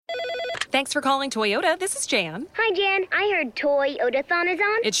Thanks for calling Toyota. This is Jan. Hi, Jan. I heard Toy-Odathon is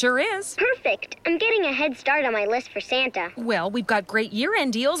on. It sure is. Perfect. I'm getting a head start on my list for Santa. Well, we've got great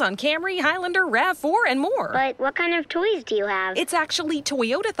year-end deals on Camry, Highlander, RAV4, and more. But what kind of toys do you have? It's actually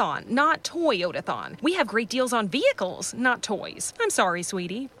Toyotathon, not Toyotathon. We have great deals on vehicles, not toys. I'm sorry,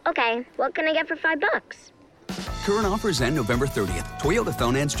 sweetie. Okay, what can I get for $5? Current offers end November 30th.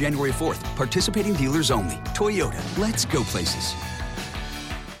 Toyotathon ends January 4th. Participating dealers only. Toyota. Let's go places.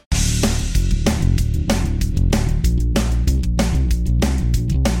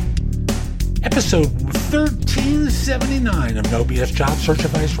 Episode 1379 of No BS Job Search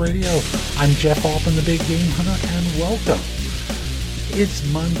Advice Radio. I'm Jeff Altman, the Big Game Hunter, and welcome. It's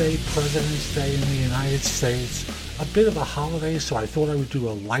Monday, President's Day in the United States. A bit of a holiday, so I thought I would do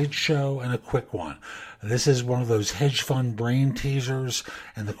a light show and a quick one. This is one of those hedge fund brain teasers,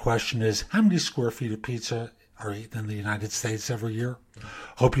 and the question is, how many square feet of pizza are eaten in the United States every year?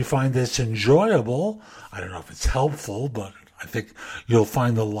 Hope you find this enjoyable. I don't know if it's helpful, but I think you'll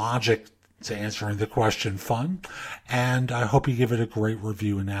find the logic to answering the question fun, and I hope you give it a great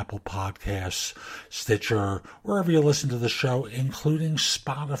review in Apple Podcasts, Stitcher, wherever you listen to the show, including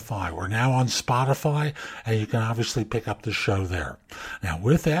Spotify. We're now on Spotify, and you can obviously pick up the show there. Now,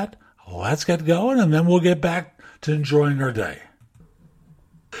 with that, let's get going, and then we'll get back to enjoying our day.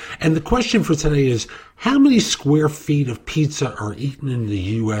 And the question for today is, how many square feet of pizza are eaten in the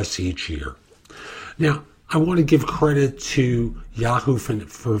U.S. each year? Now, I want to give credit to Yahoo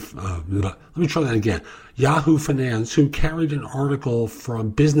Yahoo Finance, who carried an article from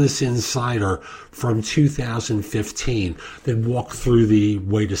Business Insider from 2015 that walked through the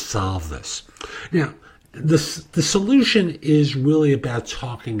way to solve this. Now, the solution is really about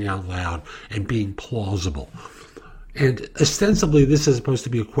talking out loud and being plausible. And ostensibly, this is supposed to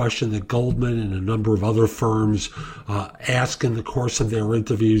be a question that Goldman and a number of other firms ask in the course of their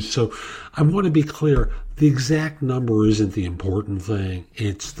interviews. So I want to be clear, the exact number isn't the important thing.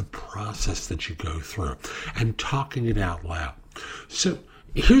 It's the process that you go through and talking it out loud. So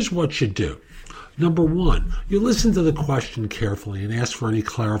here's what you do. Number one, you listen to the question carefully and ask for any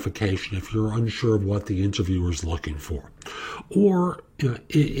clarification if you're unsure of what the interviewer is looking for, or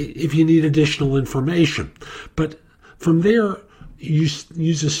if you need additional information. But from there, you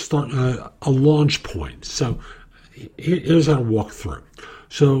use a launch point. So here's how to walk through.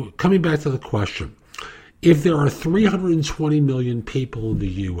 So coming back to the question, if there are 320 million people in the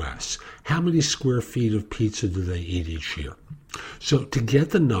U.S., how many square feet of pizza do they eat each year? So to get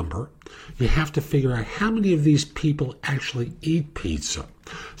the number, you have to figure out how many of these people actually eat pizza.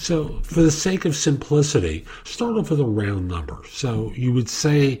 So for the sake of simplicity, start off with a round number. So you would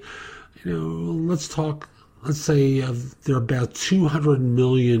say, let's say there are about 200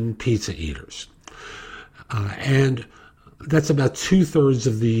 million pizza eaters. And that's about 2/3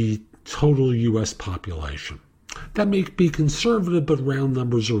 of the total U.S. population. That may be conservative, but round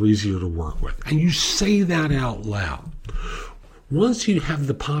numbers are easier to work with. And you say that out loud. Once you have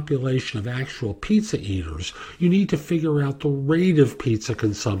the population of actual pizza eaters, you need to figure out the rate of pizza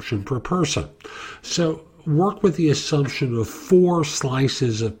consumption per person. So work with the assumption of 4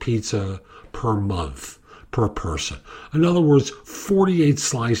 slices of pizza per month per person. In other words, 48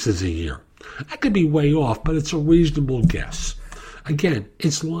 slices a year. That could be way off, but it's a reasonable guess. Again,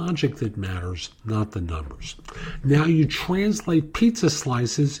 it's logic that matters, not the numbers. Now you translate pizza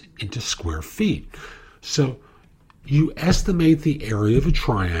slices into square feet. So you estimate the area of a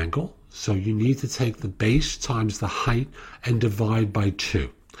triangle. So you need to take the base times the height and divide by 2.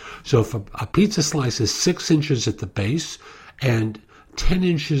 So if a pizza slice is 6 inches at the base and 10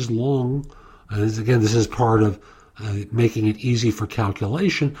 inches long, and again, this is part of making it easy for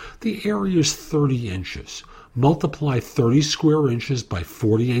calculation, the area is 30 inches. Multiply 30 square inches by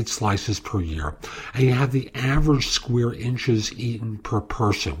 48 slices per year, and you have the average square inches eaten per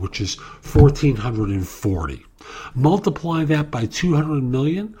person, which is 1,440. Multiply that by 200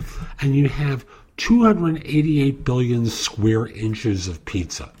 million, and you have 288 billion square inches of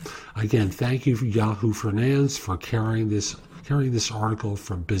pizza. Again, thank you, Yahoo Finance, for carrying this article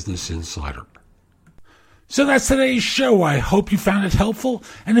from Business Insider. So that's today's show. I hope you found it helpful,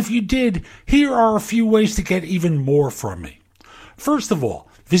 and if you did, here are a few ways to get even more from me. First of all,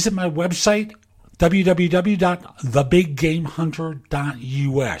 visit my website,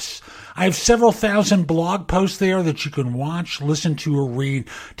 www.thebiggamehunter.us. I have several thousand blog posts there that you can watch, listen to, or read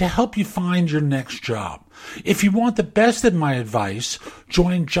to help you find your next job. If you want the best of my advice,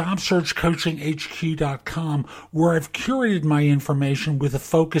 join JobSearchCoachingHQ.com, where I've curated my information with a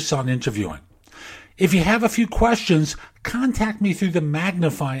focus on interviewing. If you have a few questions, contact me through the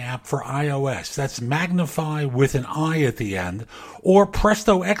Magnify app for iOS. That's Magnify with an I at the end, or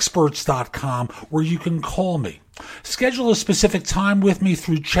PrestoExperts.com, where you can call me. Schedule a specific time with me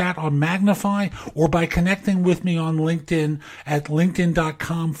through chat on Magnify or by connecting with me on LinkedIn at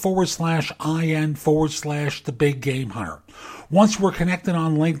linkedin.com/IN/The Big Game Hunter. Once we're connected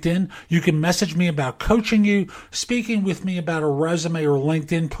on LinkedIn, you can message me about coaching you, speaking with me about a resume or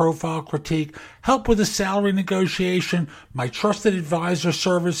LinkedIn profile critique, help with a salary negotiation, my trusted advisor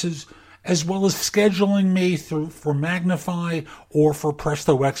services, as well as scheduling me for Magnify or for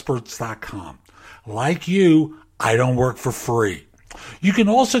PrestoExperts.com. Like you, I don't work for free. You can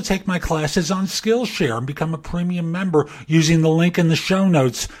also take my classes on Skillshare and become a premium member using the link in the show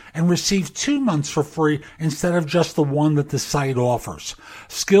notes and receive 2 months for free instead of just the one that the site offers.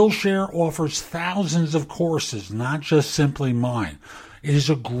 Skillshare offers thousands of courses, not just simply mine. It is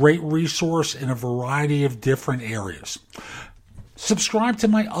a great resource in a variety of different areas. Subscribe to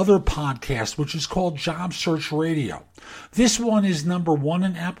my other podcast, which is called Job Search Radio. This one is number 1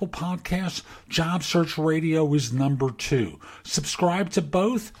 in Apple Podcasts. Job Search Radio is number 2. Subscribe to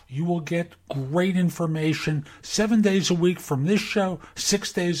both. You will get great information 7 days a week from this show,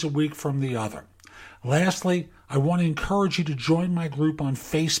 6 days a week from the other. Lastly, I want to encourage you to join my group on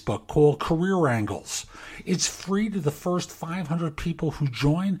Facebook called Career Angles. It's free to the first 500 people who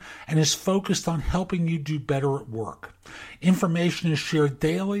join and is focused on helping you do better at work. Information is shared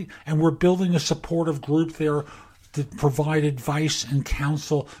daily, and we're building a supportive group there to provide advice and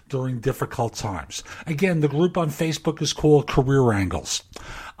counsel during difficult times. Again, the group on Facebook is called Career Angles.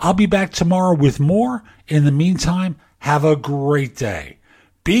 I'll be back tomorrow with more. In the meantime, have a great day.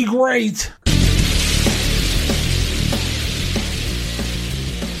 Be great!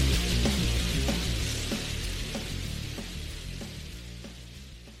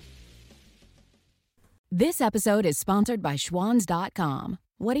 This episode is sponsored by Schwans.com.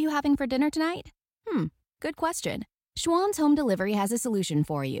 What are you having for dinner tonight? Good question. Schwann's Home Delivery has a solution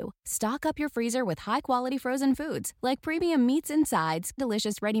for you. Stock up your freezer with high-quality frozen foods like premium meats and sides,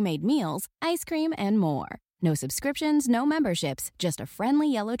 delicious ready-made meals, ice cream, and more. No subscriptions, no memberships, just a friendly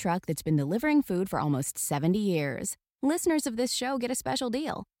yellow truck that's been delivering food for almost 70 years. Listeners of this show get a special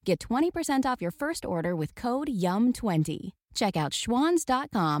deal. Get 20% off your first order with code YUM20. Check out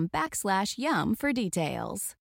schwans.com/YUM for details.